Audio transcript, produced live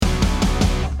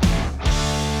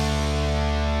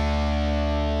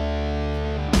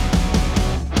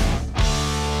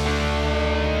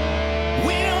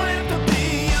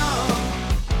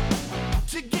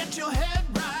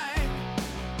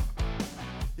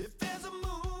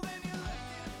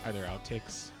Are there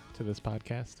outtakes to this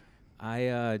podcast?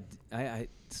 I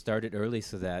started early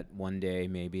so that one day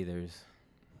maybe there's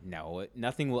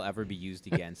nothing will ever be used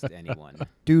against anyone.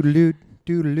 Doodaloot,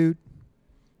 doodaloot.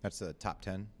 That's the top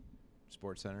 10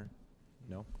 Sports Center.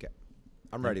 No? Okay.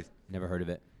 I'm ready. Never heard of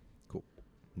it. Cool.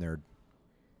 Nerd.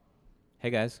 Hey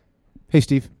guys. Hey,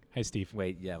 Steve. Hi, Steve.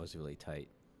 Wait, yeah, it was really tight.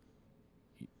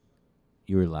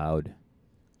 You were loud.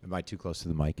 Am I too close to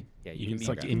the mic? Yeah, It's can be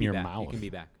like back. in You can be your back. mouth. You can be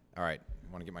back. All right.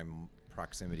 I want to get my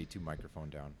proximity to microphone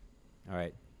down. All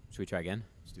right. Should we try again?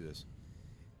 Let's do this.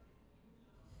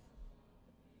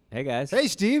 Hey guys. Hey,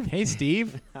 Steve. Hey,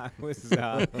 Steve. I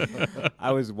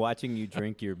was watching you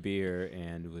drink your beer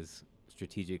and was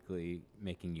strategically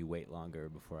making you wait longer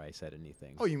before I said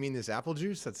anything. Oh, you mean this apple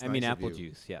juice? That's I nice mean of apple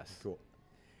you. juice, yes. Cool.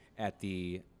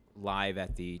 Live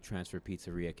at the Transfer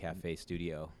Pizzeria Cafe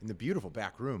studio. In the beautiful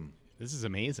back room. This is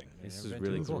amazing. This Yeah, is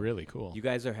really This cool. is really cool. You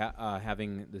guys are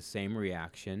having the same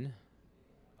reaction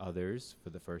others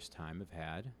for the first time have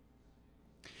had.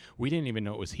 We didn't even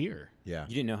know it was here. Yeah.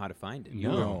 You didn't know how to find it.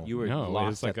 No, You were no, it was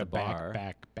lost like at a the bar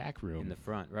back room in the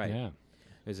front, right? Yeah,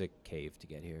 There's a cave to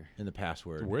get here In the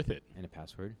password. it's worth it. and a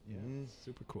password. Yeah, Mm.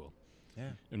 super cool.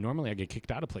 Yeah. And normally I get kicked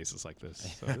out of places like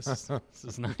this, so this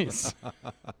is nice.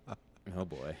 Oh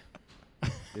boy.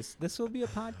 This will be a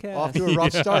podcast. Off to a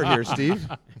rough start here, Steve.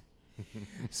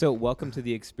 So welcome to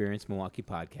the Experience Milwaukee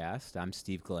podcast. I'm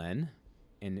Steve Glenn,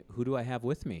 and who do I have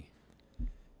with me?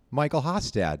 Michael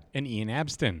Hostad. And Ian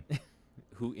Abston.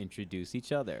 Who introduce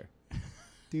each other?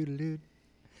 Doodaloot.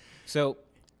 So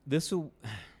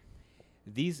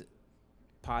these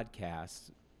podcasts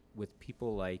with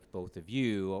people like both of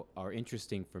you are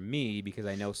interesting for me because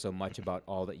I know so much about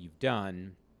all that you've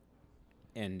done.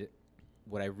 And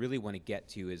what I really want to get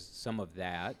to is some of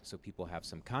that so people have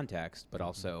some context, but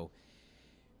also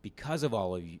because of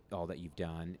all that you've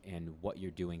done and what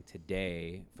you're doing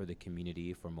today for the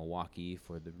community, for Milwaukee,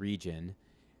 for the region,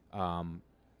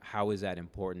 how is that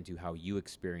important to how you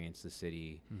experience the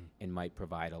city and might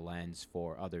provide a lens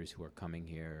for others who are coming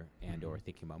here and or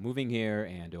thinking about moving here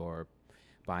and or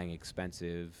buying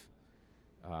expensive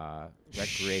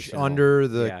recreational Under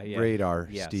the Yeah, radar,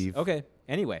 yes. Steve. Okay.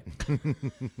 Anyway,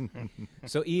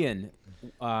 so Ian,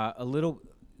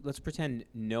 let's pretend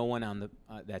no one on the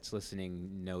that's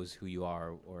listening knows who you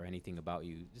are or anything about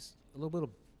you. Just a little bit of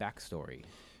backstory.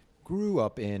 Grew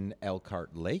up in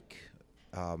Elkhart Lake.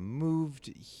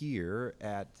 Moved here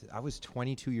I was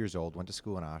 22 years old, went to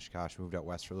school in Oshkosh, moved out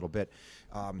west for a little bit.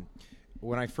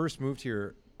 When I first moved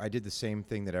here, I did the same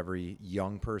thing that every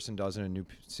young person does in a new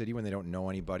city when they don't know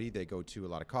anybody. They go to a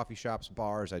lot of coffee shops,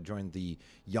 bars. I joined the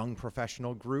young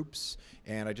professional groups,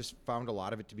 and I just found a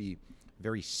lot of it to be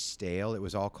very stale. They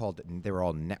were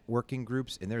all networking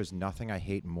groups, and there's nothing I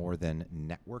hate more than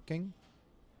networking.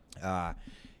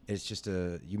 It's just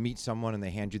you meet someone and they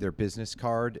hand you their business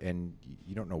card and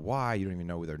you don't know why, you don't even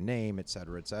know their name, et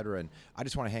cetera, et cetera. And I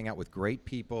just want to hang out with great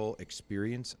people,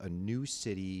 experience a new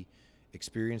city,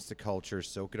 experience the culture,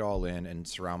 soak it all in, and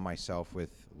surround myself with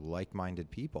like-minded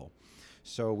people.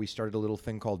 So we started a little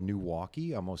thing called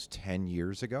Milwaukee almost 10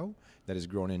 years ago that has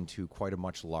grown into quite a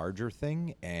much larger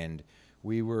thing. And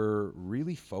we were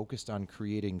really focused on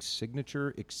creating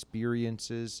signature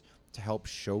experiences to help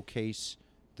showcase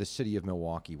the city of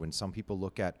Milwaukee. When some people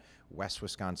look at West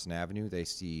Wisconsin Avenue, they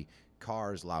see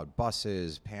cars, loud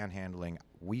buses, panhandling.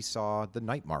 We saw the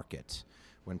night market.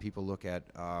 When people look at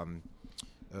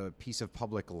a piece of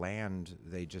public land,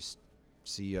 they just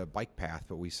see a bike path,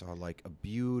 but we saw like a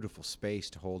beautiful space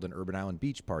to hold an Urban Island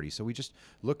beach party. So we just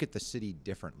look at the city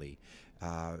differently.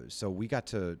 So we got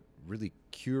to really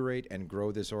curate and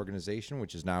grow this organization,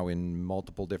 which is now in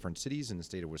multiple different cities in the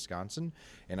state of Wisconsin.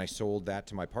 And I sold that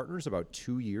to my partners about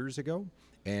 2 years ago.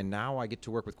 And now I get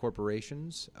to work with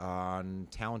corporations on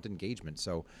talent engagement.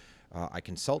 So I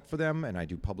consult for them and I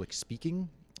do public speaking.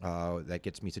 That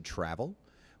gets me to travel,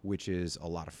 which is a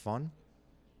lot of fun.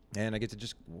 And I get to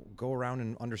just go around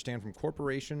and understand from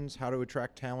corporations how to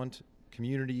attract talent,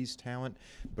 communities, talent.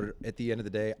 But at the end of the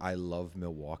day, I love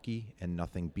Milwaukee, and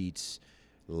nothing beats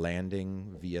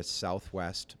landing via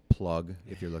Southwest, plug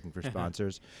if you're looking for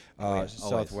sponsors, Always.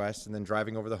 Southwest, and then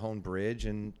driving over the Hone Bridge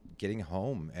and getting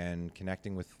home and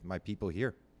connecting with my people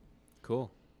here.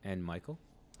 Cool. And Michael?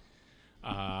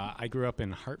 I grew up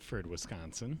in Hartford,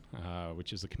 Wisconsin,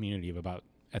 which is a community of about,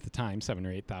 at the time, 7,000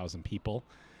 or 8,000 people.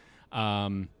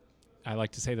 I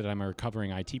like to say that I'm a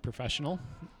recovering IT professional.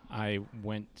 I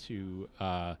went to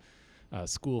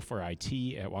school for IT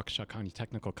at Waukesha County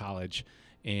Technical College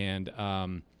and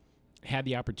had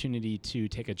the opportunity to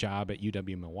take a job at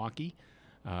UW Milwaukee.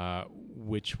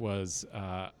 which was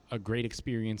a great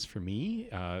experience for me,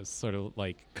 sort of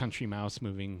like country mouse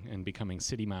moving and becoming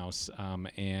city mouse,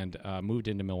 and moved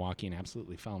into Milwaukee and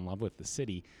absolutely fell in love with the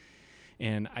city.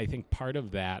 And I think part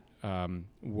of that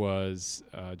was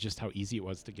just how easy it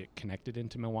was to get connected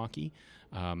into Milwaukee.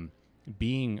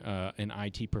 Being an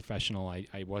IT professional,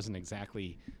 I wasn't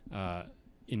exactly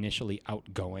initially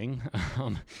outgoing.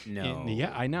 No.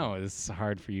 Yeah, I know. It's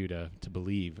hard for you to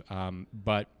believe.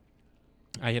 But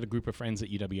I had a group of friends at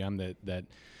UWM that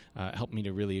helped me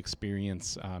to really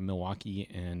experience Milwaukee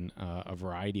in a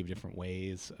variety of different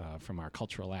ways, from our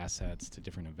cultural assets to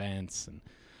different events and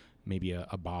maybe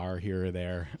a bar here or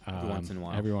there. Every once in a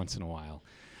while. Every once in a while.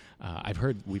 I've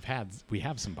heard we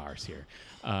have some bars here.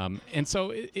 And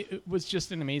so it was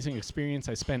just an amazing experience.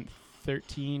 I spent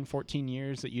 13, 14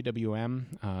 years at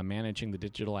UWM, managing the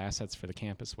digital assets for the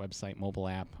campus website, mobile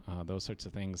app, those sorts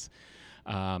of things.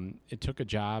 It took a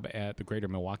job at the Greater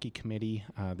Milwaukee Committee.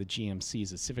 The GMC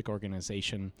is a civic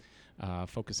organization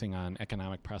focusing on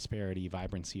economic prosperity,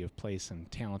 vibrancy of place, and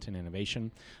talent and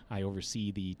innovation. I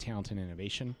oversee the talent and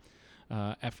innovation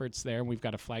efforts there. We've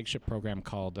got a flagship program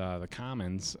called The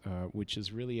Commons, which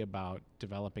is really about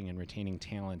developing and retaining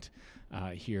talent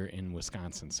here in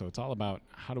Wisconsin. So it's all about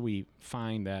how do we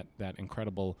find that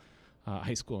incredible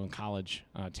high school and college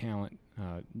talent,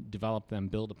 develop them,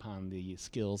 build upon the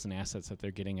skills and assets that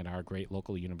they're getting at our great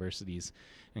local universities,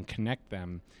 and connect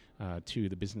them to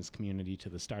the business community, to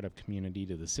the startup community,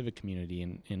 to the civic community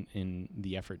in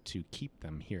the effort to keep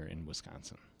them here in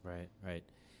Wisconsin. Right.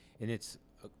 And it's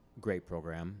a great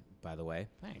program, by the way.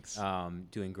 Thanks.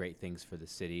 Doing great things for the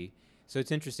city. So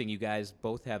it's interesting. You guys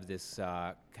both have this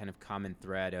kind of common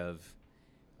thread of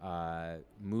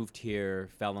moved here,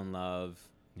 fell in love,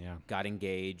 got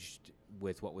engaged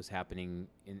with what was happening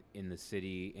in the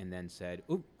city, and then said,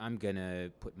 "Oop, I'm going to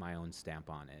put my own stamp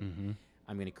on it. Mm-hmm.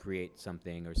 I'm going to create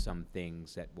something or some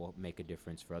things that will make a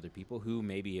difference for other people who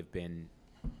maybe have been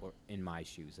or in my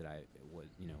shoes that I was,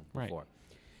 before." Right.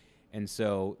 And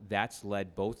so that's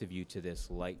led both of you to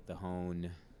this Light the Hone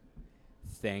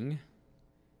thing.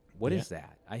 What is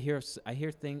that? I hear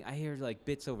like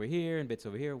bits over here and bits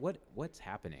over here. What's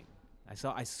happening?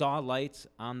 I saw lights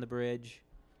on the bridge.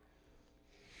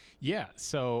 Yeah,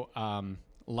 so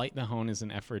Light the Hone is an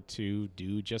effort to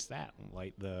do just that,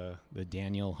 light the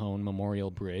Daniel Hone Memorial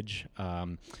Bridge,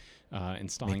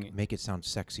 installing... Make it sound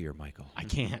sexier, Michael. I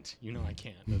can't. I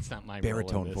can't. That's not my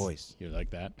baritone role in this. voice. You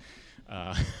like that?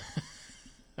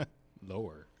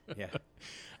 Lower. Yeah.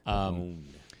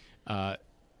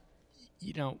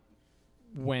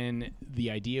 When the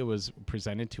idea was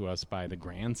presented to us by the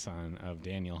grandson of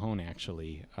Daniel Hone,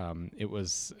 actually, it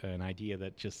was an idea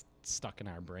that just stuck in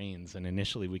our brains. And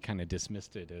initially we kind of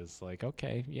dismissed it as like,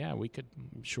 okay, yeah, we could,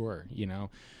 sure,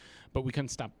 but we couldn't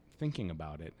stop thinking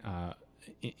about it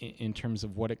in terms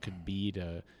of what it could be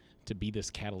to be this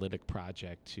catalytic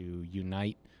project, to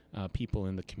unite people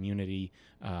in the community,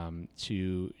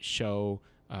 to show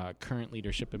current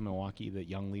leadership in Milwaukee that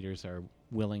young leaders are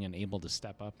willing and able to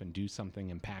step up and do something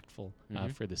impactful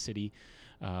for the city,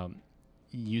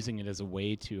 using it as a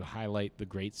way to highlight the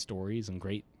great stories and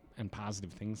great and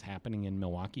positive things happening in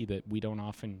Milwaukee that we don't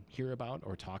often hear about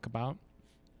or talk about.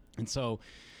 And so,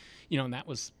 and that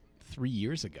was 3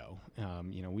 years ago.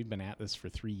 We've been at this for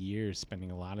 3 years, spending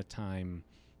a lot of time,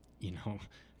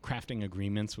 crafting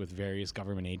agreements with various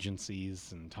government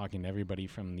agencies and talking to everybody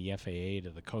from the FAA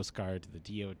to the Coast Guard to the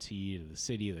DOT to the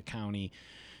city, the county,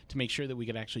 to make sure that we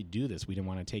could actually do this. We didn't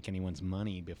want to take anyone's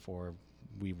money before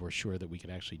we were sure that we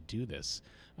could actually do this.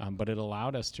 But it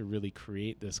allowed us to really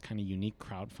create this kind of unique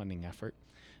crowdfunding effort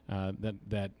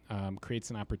that creates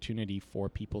an opportunity for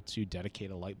people to dedicate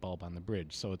a light bulb on the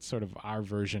bridge. So it's sort of our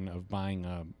version of buying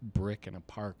a brick in a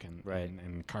park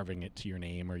and carving it to your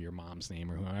name or your mom's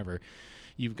name or whoever.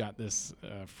 You've got this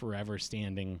forever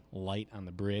standing light on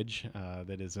the bridge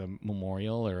that is a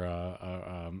memorial or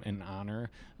an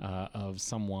honor of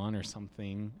someone or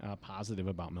something positive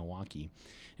about Milwaukee.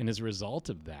 And as a result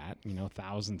of that,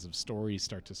 thousands of stories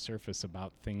start to surface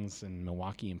about things in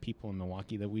Milwaukee and people in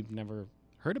Milwaukee that we've never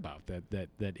heard about,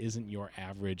 that isn't your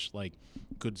average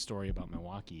good story about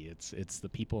Milwaukee. It's the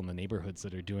people in the neighborhoods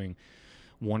that are doing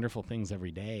wonderful things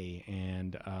every day,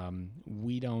 and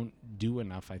we don't do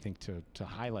enough, I think, to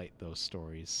highlight those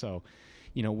stories. So,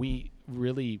 we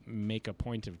really make a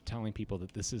point of telling people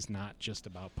that this is not just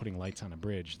about putting lights on a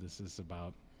bridge. This is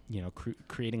about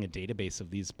creating a database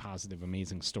of these positive,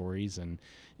 amazing stories, and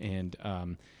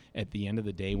at the end of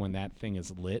the day, when that thing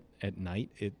is lit at night,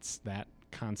 it's that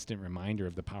constant reminder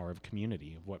of the power of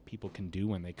community, of what people can do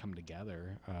when they come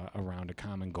together around a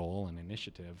common goal and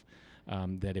initiative.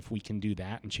 That if we can do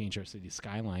that and change our city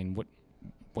skyline,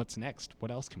 what's next?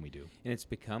 What else can we do? And it's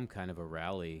become kind of a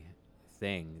rally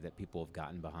thing that people have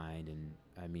gotten behind. And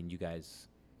I mean, you guys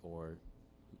or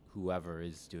whoever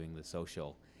is doing the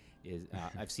social is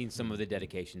I've seen some of the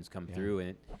dedications come through,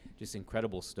 and just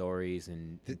incredible stories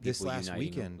and This last uniting,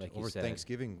 weekend like you over said.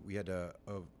 Thanksgiving, we had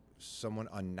someone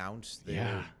announce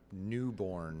their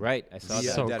newborn. Right, I saw via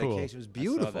that. So dedication. cool. It was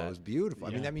beautiful. that. It was beautiful. I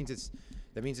mean, Yeah.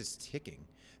 that means it's ticking.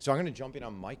 So I'm going to jump in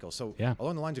on Michael. So Yeah.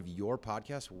 along the lines of your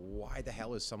podcast, why the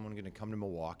hell is someone going to come to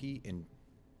Milwaukee and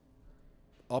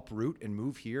uproot and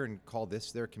move here and call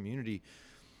this their community?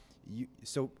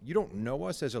 So you don't know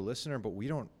us as a listener, but we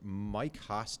don't. Mike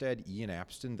Hosted, Ian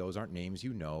Apston, those aren't names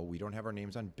you know. We don't have our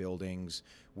names on buildings.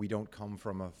 We don't come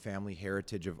from a family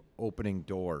heritage of opening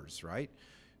doors, right?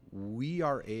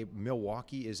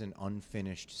 Milwaukee is an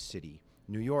unfinished city.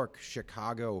 New York,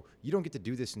 Chicago, you don't get to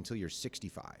do this until you're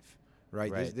 65,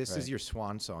 right? This is your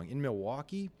swan song. In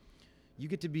Milwaukee, you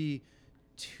get to be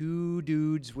two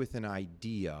dudes with an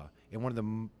idea. And one of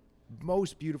the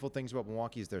most beautiful things about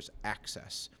Milwaukee is there's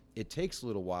access. It takes a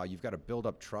little while. You've got to build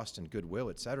up trust and goodwill,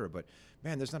 et cetera. But,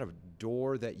 man, there's not a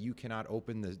door that you cannot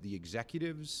open. The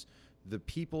executives, the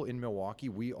people in Milwaukee,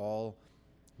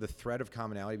 the thread of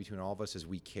commonality between all of us is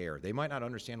we care. They might not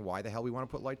understand why the hell we want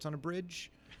to put lights on a bridge.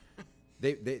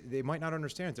 They might not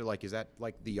understand. They're like, is that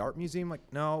like the art museum? Like,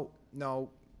 no.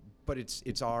 But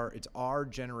it's our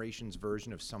generation's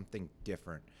version of something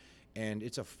different. And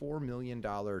it's a $4 million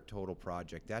total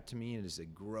project. That to me is a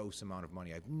gross amount of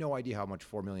money. I have no idea how much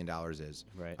 $4 million is.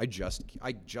 Right. I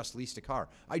just leased a car.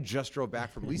 I just drove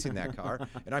back from leasing that car,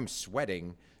 and I'm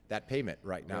sweating that payment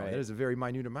right now. Right. That is a very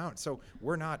minute amount. So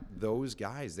we're not those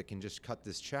guys that can just cut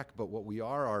this check, but what we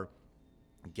are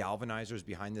galvanizers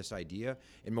behind this idea.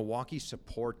 And Milwaukee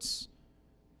supports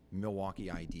Milwaukee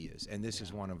ideas, and this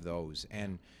is one of those.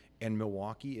 And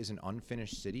Milwaukee is an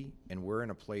unfinished city, and we're in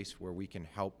a place where we can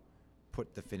help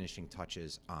put the finishing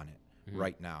touches on it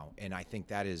right now. And I think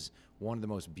that is one of the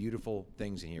most beautiful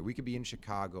things in here. We could be in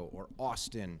Chicago or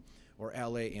Austin or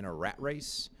LA in a rat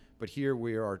race, but here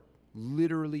we are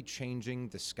literally changing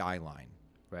the skyline.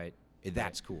 Right.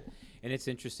 That's cool. And it's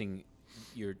interesting,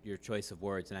 your choice of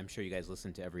words, and I'm sure you guys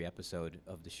listen to every episode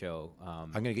of the show.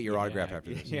 I'm going to get your autograph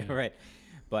after this. Yeah, right.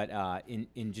 But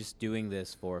in just doing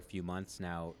this for a few months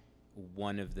now,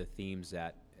 one of the themes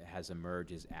that has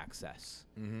emerged is access.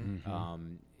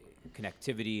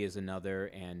 Connectivity is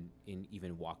another, and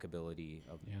even walkability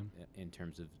in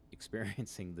terms of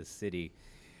experiencing the city.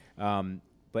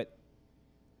 But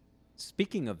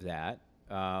speaking of that,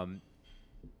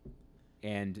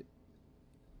 and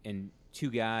two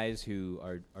guys who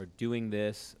are doing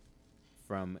this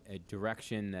from a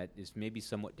direction that is maybe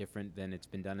somewhat different than it's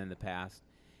been done in the past.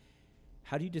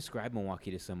 How do you describe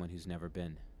Milwaukee to someone who's never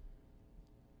been?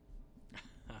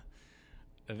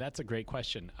 That's a great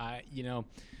question.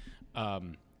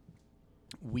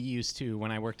 We used to,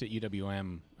 when I worked at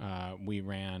UWM, we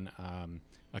ran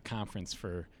a conference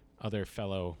for other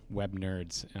fellow web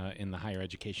nerds in the higher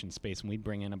education space, and we'd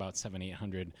bring in about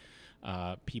 700-800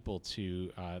 people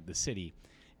to the city.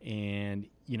 And,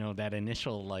 that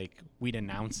initial, we'd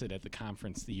announce it at the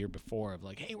conference the year before of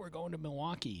hey, we're going to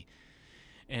Milwaukee.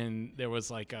 And there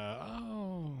was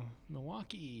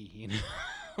Milwaukee,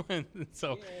 And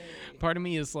so part of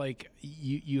me is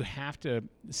you have to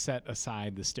set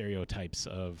aside the stereotypes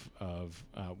of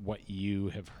what you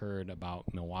have heard about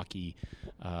Milwaukee,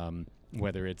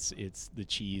 whether it's the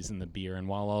cheese and the beer. And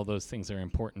while all those things are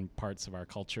important parts of our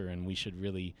culture, and we should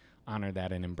really honor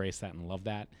that and embrace that and love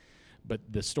that, but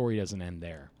the story doesn't end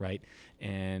there, right?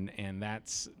 And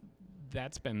that's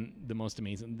been the most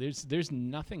amazing. There's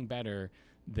nothing better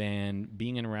than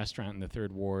being in a restaurant in the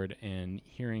Third Ward and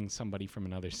hearing somebody from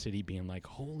another city being like,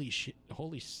 holy shit,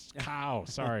 holy cow.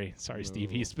 Sorry,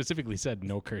 Steve. He specifically said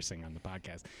no cursing on the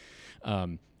podcast.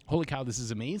 Holy cow, this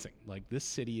is amazing. This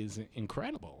city is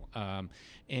incredible.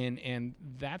 And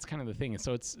that's kind of the thing. And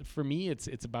so for me,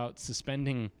 it's about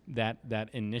suspending that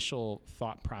initial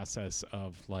thought process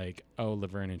of oh,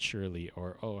 Laverne and Shirley,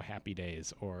 or oh, Happy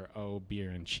Days, or oh,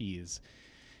 beer and cheese.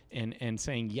 And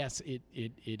saying, yes, it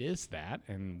is that,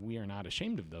 and we are not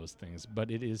ashamed of those things, but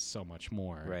it is so much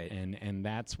more. Right. And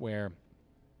that's where,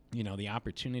 the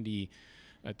opportunity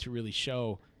to really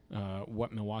show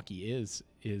what Milwaukee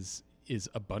is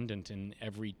abundant in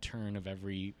every turn of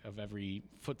every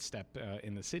footstep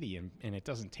in the city, and it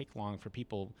doesn't take long for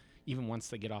people, even once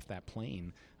they get off that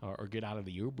plane or get out of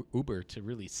the Uber, to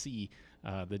really see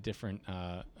the different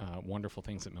wonderful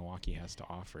things that Milwaukee has to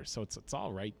offer. So it's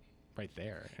all right right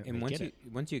there. And they get it.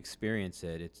 once you experience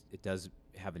it, it does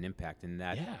have an impact, and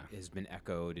that Yeah. has been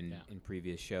echoed in Yeah.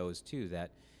 previous shows too.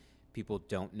 That people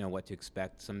don't know what to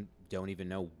expect. Some don't even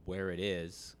know where it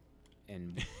is,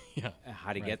 and Yeah.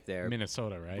 how to Right. get there.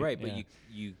 Minnesota, right? Right, Yeah. but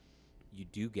you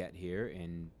do get here,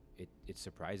 and it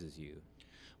surprises you.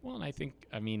 Well, and I think,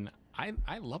 I mean,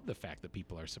 I love the fact that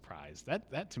people are surprised.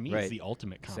 That to me Right. is the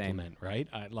ultimate Same. compliment, right?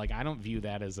 Like, I don't view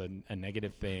that as a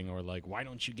negative thing, or like, why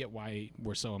don't you get why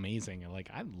we're so amazing? And like,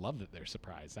 I love that they're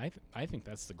surprised. I think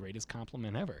that's the greatest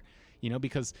compliment ever,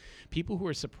 because people who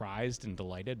are surprised and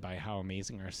delighted by how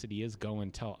amazing our city is go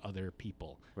and tell other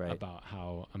people Right. about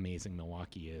how amazing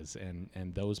Milwaukee is,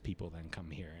 and those people then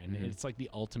come here, and Mhm. it's like the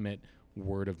ultimate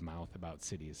word of mouth about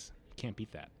cities. Can't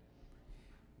beat that.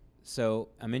 So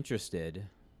I'm interested.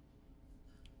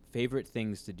 Favorite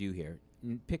things to do here.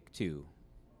 Pick two.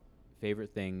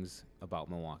 Favorite things about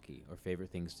Milwaukee, or favorite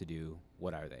things to do.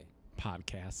 What are they?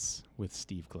 Podcasts with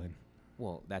Steve Glynn.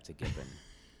 Well, that's a given.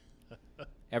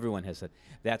 Everyone has said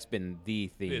that's been the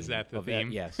theme. Is that the of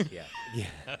theme? Yes. Yeah.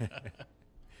 Yeah.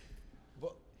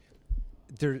 Well,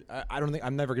 I don't think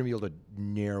I'm never going to be able to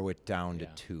narrow it down to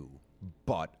Yeah. two,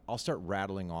 but I'll start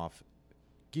rattling off.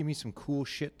 Give me some cool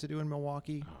shit to do in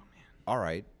Milwaukee. Oh man. All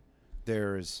right.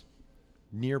 There's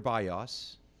nearby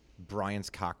us, Brian's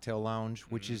Cocktail Lounge,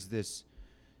 which is this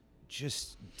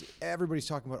just everybody's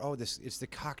talking about, it's the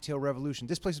cocktail revolution.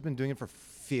 This place has been doing it for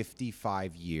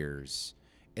 55 years.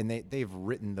 And they've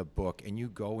written the book, and you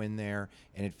go in there,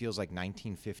 and it feels like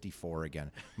 1954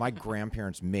 again. My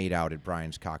grandparents made out at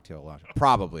Brian's Cocktail Lounge.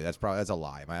 Probably that's a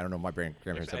lie. I don't know. My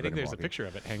grandparents. I have think been in there's a Milwaukee. picture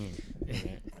of it hanging. in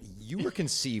there. You were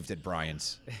conceived at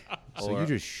Brian's, so Or you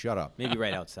just shut up. Maybe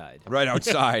right outside. Right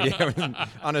outside yeah,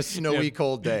 on a snowy,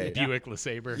 cold day. Buick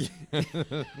LeSabre.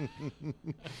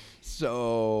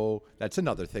 So that's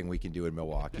another thing we can do in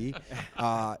Milwaukee.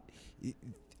 I'll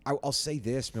say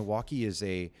this: Milwaukee is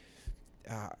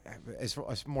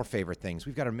as more favorite things.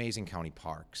 We've got amazing county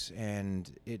parks,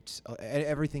 and it's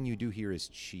everything you do here is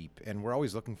cheap. And we're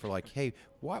always looking for like, hey,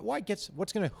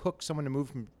 what's going to hook someone to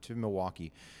move to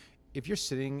Milwaukee? If you're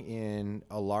sitting in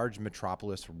a large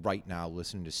metropolis right now,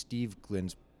 listening to Steve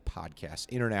Glynn's podcast,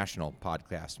 international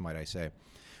podcast, might I say.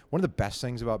 One of the best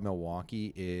things about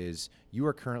Milwaukee is you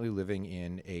are currently living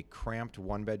in a cramped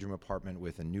one-bedroom apartment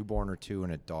with a newborn or two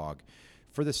and a dog.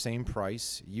 For the same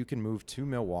price, you can move to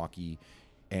Milwaukee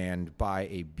and buy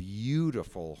a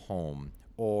beautiful home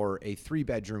or a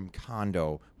 3-bedroom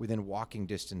condo within walking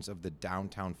distance of the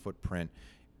downtown footprint.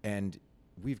 And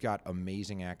we've got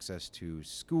amazing access to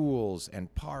schools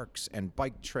and parks and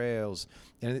bike trails.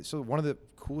 And so one of the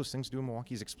coolest things to do in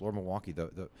Milwaukee is explore Milwaukee,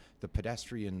 the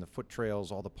pedestrian, the foot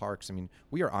trails, all the parks. I mean,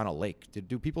 we are on a lake.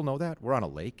 Do people know that? We're on a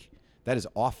lake. That is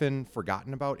often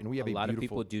forgotten about, and we have A lot of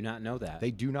beautiful, people do not know that. They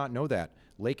do not know that.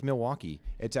 Lake Milwaukee.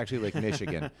 It's actually Lake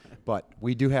Michigan. But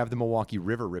we do have the Milwaukee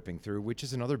River ripping through, which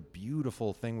is another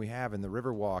beautiful thing we have in the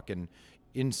Riverwalk. And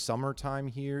in summertime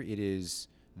here, it is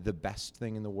the best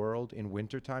thing in the world. In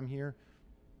wintertime here,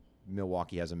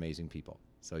 Milwaukee has amazing people.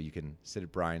 So you can sit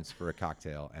at Brian's for a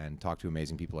cocktail and talk to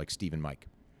amazing people like Steve and Mike.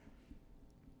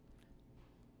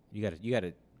 You got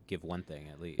to give one thing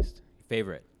at least.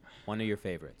 Favorite. One of your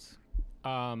favorites.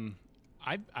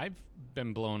 I've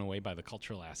been blown away by the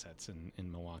cultural assets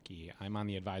in Milwaukee. I'm on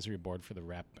the advisory board for the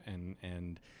Rep,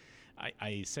 and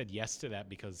I said yes to that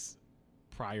because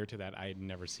prior to that I had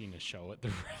never seen a show at the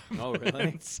Rep. Oh, really?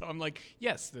 And so I'm like,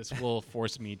 yes, this will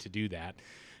force me to do that.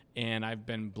 And I've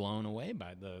been blown away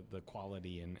by the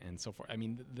quality and so forth. I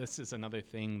mean, this is another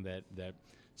thing that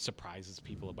surprises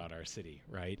people about our city,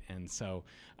 right? And so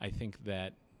I think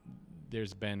that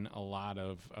there's been a lot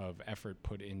of effort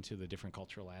put into the different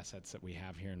cultural assets that we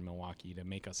have here in Milwaukee to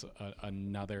make us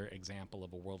another example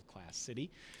of a world-class city.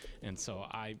 And so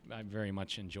I very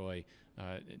much enjoy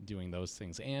doing those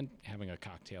things and having a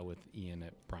cocktail with Ian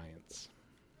at Bryant's.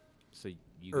 So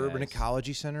you Urban guys-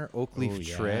 Ecology Center, Oakleaf Oh,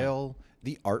 yeah. Trail,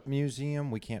 the Art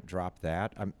Museum. We can't drop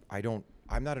that. I'm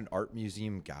not an art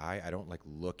museum guy. I don't like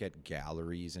look at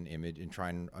galleries and image and try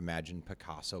and imagine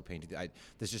Picasso painting.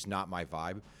 That's just not my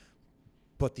vibe.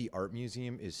 But the art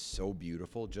museum is so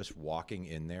beautiful. Just walking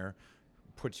in there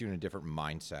puts you in a different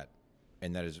mindset.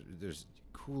 And there's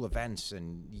cool events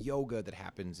and yoga that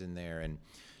happens in there. And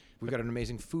we've got an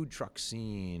amazing food truck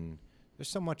scene. There's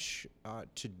so much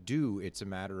to do. It's a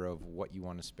matter of what you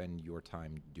want to spend your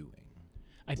time doing.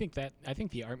 I think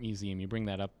the art museum, you bring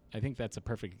that up, I think that's a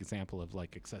perfect example of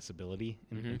like accessibility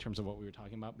in terms of what we were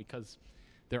talking about, because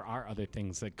there are other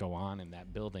things that go on in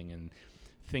that building and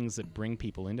things that bring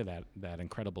people into that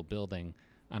incredible building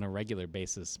on a regular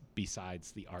basis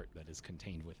besides the art that is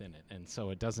contained within it. And so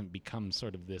it doesn't become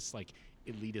sort of this like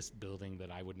elitist building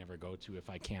that I would never go to if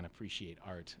I can't appreciate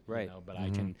art. Right. But I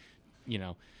can,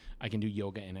 I can do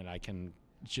yoga in it. I can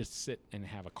just sit and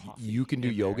have a coffee. You can do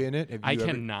yoga in it? Have I you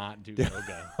ever- cannot do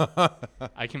yoga.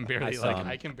 I can barely saw like him.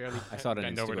 I can barely I saw it on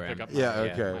bend over to Instagram. pick up Yeah,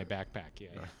 my, okay. my backpack. Yeah.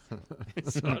 I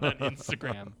saw it on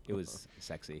Instagram. It was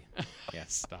sexy. Yeah,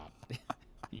 stop.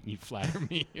 You flatter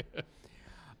me.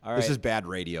 All right. This is bad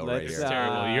radio right Let's, here. It's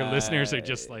terrible. Your listeners are Uh,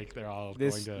 just like they're all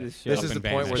this going to. this This show- is the up and point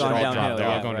bang. where It's they're gone all downhill. dropped They're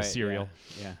all off. going to right, Serial.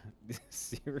 Yeah.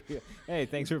 Serial. Hey,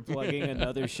 thanks for plugging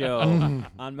another show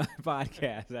on my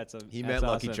podcast. That's He that's meant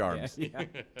Lucky awesome. Charms. Yeah.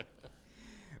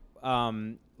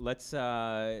 Let's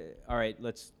all right.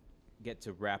 Let's get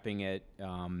to wrapping it.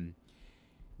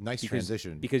 Nice Because-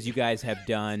 transition. Because you guys have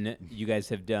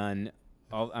done.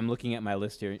 I'm looking at my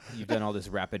list here. You've done all this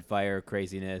rapid fire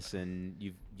craziness, and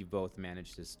you've both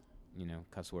managed to,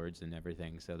 cuss words and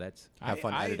everything. So that's. Have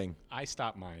fun editing. I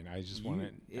stopped mine. I just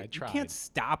wanted. I You tried. can't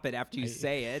stop it after you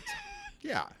say it.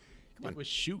 Yeah. It was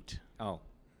shoot. Oh,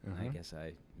 I Mhm. guess I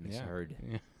Yeah. misheard.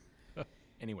 Yeah.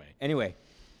 Anyway, Anyway,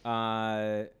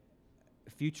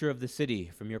 future of the city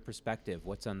from your perspective.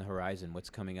 What's on the horizon? What's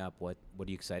coming up? What are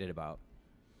you excited about?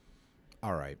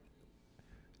 All right.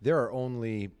 There are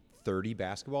only 30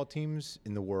 basketball teams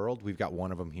in the world. We've got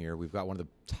one of them here. We've got one of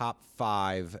the top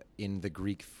 5 in the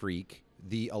Greek Freak.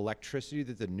 The electricity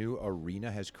that the new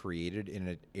arena has created in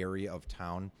an area of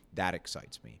town, that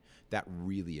excites me. That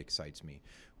really excites me.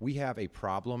 We have a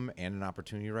problem and an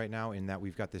opportunity right now in that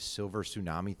we've got this silver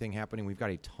tsunami thing happening. We've got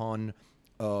a ton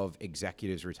of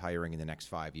executives retiring in the next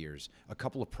 5 years. A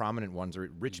couple of prominent ones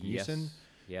are Rich Meeuwsen.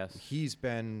 Yes. He's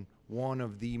been one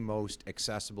of the most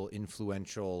accessible,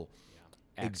 influential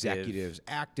Active. executives.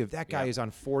 Active. That guy Yeah. is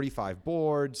on 45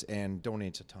 boards and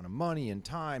donates a ton of money and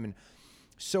time and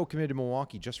so committed to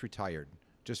Milwaukee. Just retired.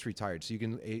 So you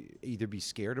can either be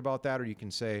scared about that or you can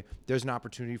say there's an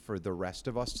opportunity for the rest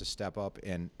of us to step up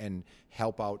and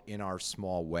help out in our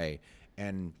small way.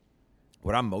 And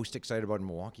what I'm most excited about in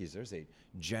Milwaukee is there's a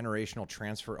generational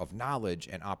transfer of knowledge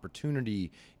and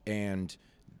opportunity, and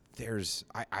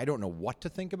I don't know what to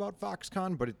think about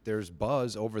Foxconn, but there's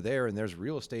buzz over there, and there's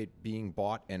real estate being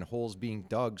bought and holes being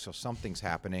dug, so something's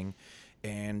happening.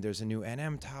 And there's a new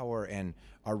NM tower, and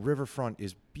our riverfront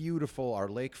is beautiful. Our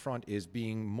lakefront is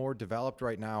being more developed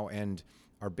right now, and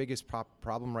our biggest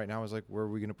problem right now is like, where are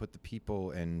we going to put the people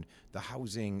and the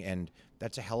housing? And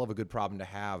that's a hell of a good problem to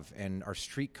have. And our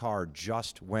streetcar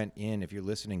just went in. If you're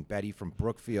listening, Betty from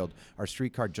Brookfield, our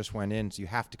streetcar just went in. So you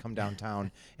have to come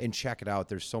downtown and check it out.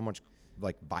 There's so much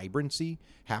like vibrancy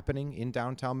happening in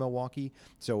downtown Milwaukee.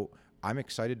 So I'm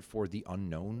excited for the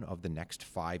unknown of the next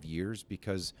 5 years,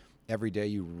 because every day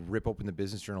you rip open the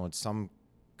Business Journal and some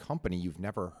company you've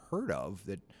never heard of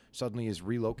that suddenly is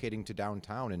relocating to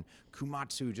downtown, and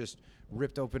Komatsu just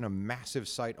ripped open a massive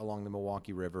site along the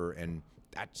Milwaukee River, and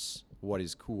that's what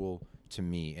is cool to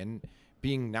me. And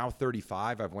being now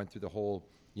 35, I've went through the whole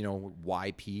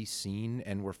YP scene,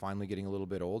 and we're finally getting a little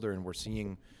bit older, and we're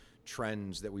seeing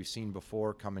trends that we've seen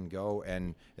before come and go,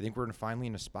 and I think we're finally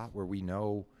in a spot where we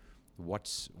know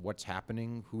what's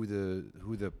happening, who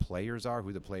the players are,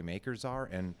 who the playmakers are,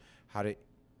 and how to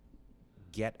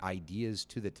get ideas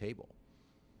to the table.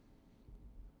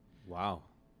 Wow,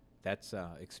 that's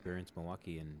Experience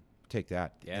Milwaukee, and Take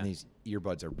that. Yeah. And these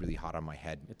earbuds are really hot on my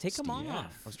head. take them Steve. off.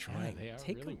 I was trying. they are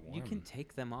Take really 'em- You can warm.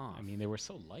 take them off. I mean, they were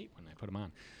so light when I put them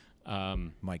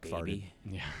on. Mike farted. baby.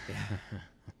 Yeah.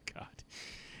 God.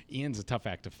 Ian's a tough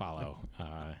act to follow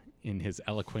in his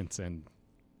eloquence and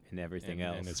everything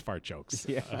else. and his fart jokes.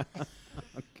 yeah. Oh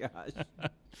gosh.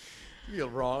 Be a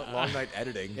long night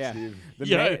editing, Yeah. Steve. The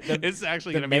Yeah, ma- the- it's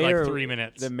actually the going to be like mayor- 3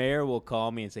 minutes. The mayor will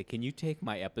call me and say, "Can you take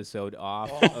my episode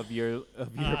off of your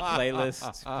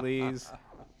playlist, please?"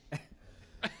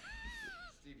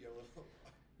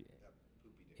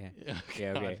 Yeah. Oh, Yeah.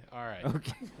 Okay. God. All right.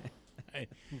 Okay.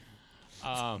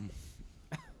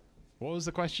 What was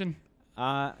the question?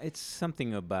 It's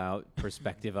something about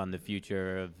perspective on the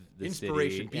future of the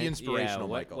Inspiration. city. Be And, inspirational,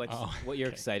 what, Michael. What's, Oh, what you're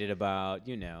okay. excited about,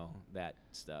 that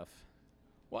stuff.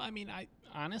 Well, I mean, I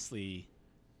honestly,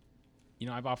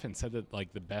 I've often said that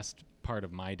like the best part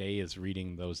of my day is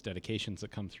reading those dedications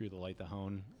that come through the Light the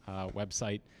Hone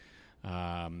website.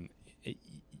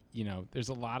 There's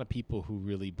a lot of people who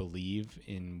really believe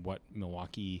in what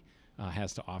Milwaukee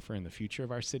has to offer in the future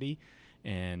of our city.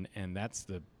 And that's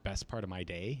the best part of my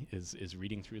day is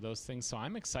reading through those things. So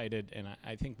I'm excited, and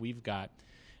I think we've got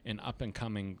an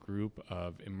up-and-coming group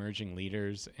of emerging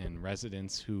leaders and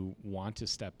residents who want to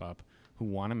step up, who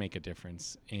want to make a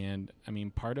difference. And, I mean,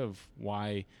 part of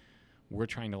why we're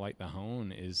trying to light the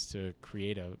hone is to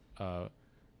create a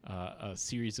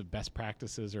series of best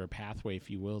practices or a pathway, if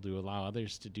you will, to allow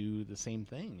others to do the same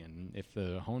thing. And if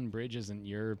the Hone Bridge isn't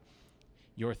your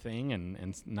thing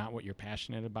and not what you're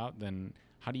passionate about, then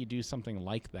how do you do something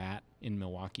like that in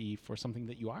Milwaukee for something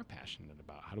that you are passionate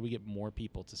about? How do we get more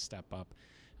people to step up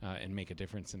and make a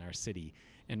difference in our city?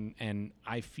 And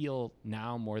I feel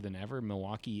now more than ever,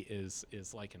 Milwaukee is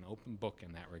like an open book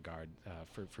in that regard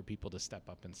for people to step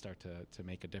up and start to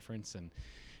make a difference and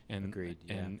Agreed,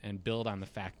 and build on the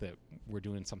fact that we're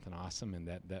doing something awesome and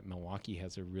that Milwaukee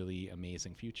has a really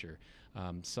amazing future.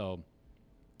 So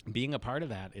being a part of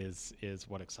that is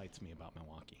what excites me about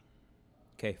Milwaukee.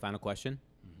 Okay, final question.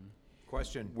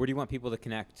 Question. Where do you want people to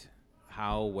connect?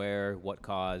 How, where, what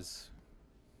cause,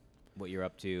 what you're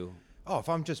up to? Oh, if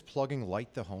I'm just plugging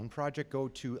Light the Hone Project, go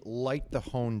to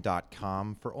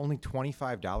lightthehone.com. For only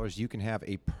 $25, you can have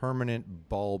a permanent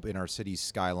bulb in our city's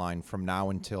skyline from now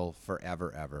until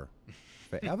forever, ever.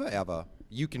 Forever, ever.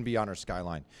 You can be on our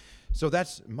skyline. So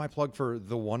that's my plug for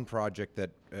the one project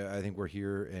that I think we're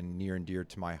here and near and dear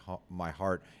to my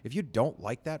heart. If you don't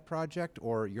like that project,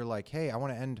 or you're like, hey, I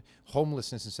want to end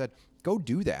homelessness instead, go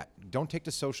do that. Don't take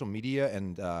to social media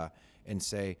and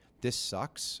say, this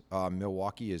sucks.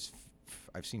 Milwaukee is...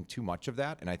 I've seen too much of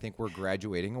that, and I think we're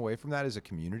graduating away from that as a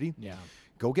community. Yeah.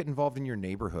 Go get involved in your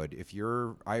neighborhood. If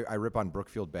you're, I rip on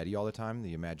Brookfield Betty all the time,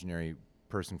 the imaginary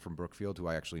person from Brookfield who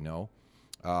I actually know,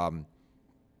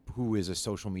 who is a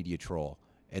social media troll.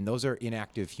 And those are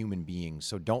inactive human beings.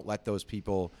 So don't let those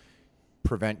people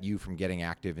prevent you from getting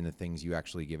active in the things you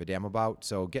actually give a damn about.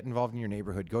 So get involved in your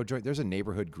neighborhood. Go join. There's a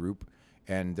neighborhood group,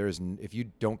 and if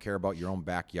you don't care about your own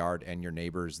backyard and your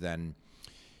neighbors, then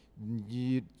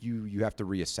you have to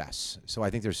reassess. So I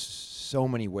think there's so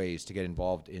many ways to get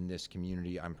involved in this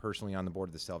community. I'm personally on the board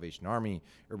of the Salvation Army,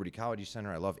 Urban Ecology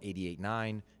Center. I love 88.9.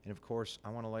 And of course, I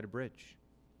want to light a bridge.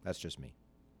 That's just me.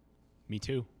 Me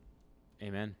too.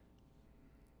 Amen.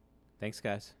 Thanks,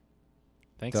 guys.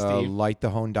 Thanks, Steve.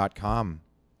 Lightthehone.com,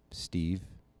 Steve.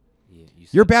 Yeah,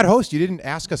 You're a bad host. You didn't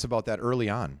ask us about that early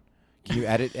on. Can you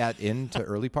edit that into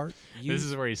early part? This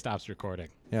is where he stops recording.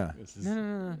 Yeah. This is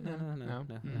No.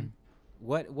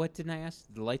 What didn't I ask?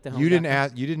 Light the home. You didn't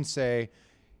ask. You didn't say,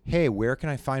 "Hey, where can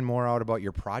I find more out about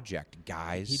your project,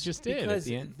 guys?" He just did at Because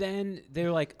the end. then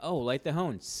they're like, "Oh, light the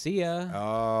hone. See ya."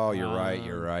 Oh, you're right.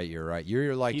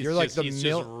 You're like He's the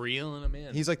milk. just reeling him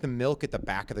in. He's like the milk at the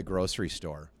back of the grocery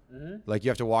store. Like you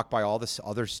have to walk by all this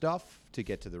other stuff to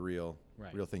get to the real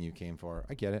thing you came for.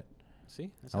 I get it. See,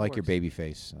 that's I how it like your works. baby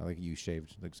face. I like you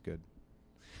shaved. Looks good.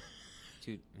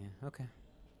 Dude, yeah, okay.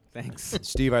 Thanks.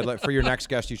 Steve, for your next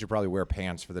guest, you should probably wear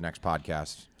pants for the next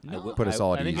podcast. Put us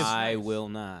all at ease. I will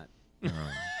not. It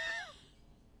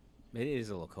is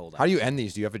a little cold. How do you end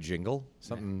these? Do you have a jingle?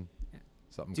 Something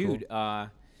Dude, cool?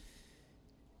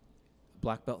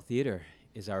 Black Belt Theater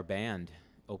is our band,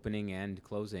 opening and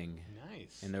closing.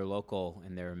 Nice. And they're local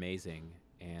and they're amazing.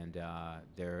 And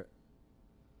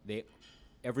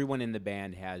everyone in the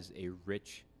band has a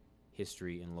rich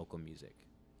history in local music.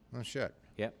 Oh, shit.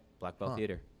 Yep, Black Belt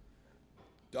Theater.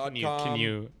 Can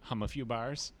you hum a few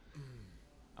bars?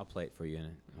 I'll play it for you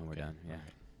when we're done. Yeah.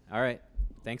 All right.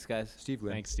 Thanks, guys. Steve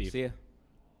Glynn. Thanks, Steve. See ya.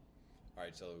 All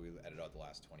right, so we edit out the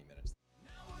last 20 minutes.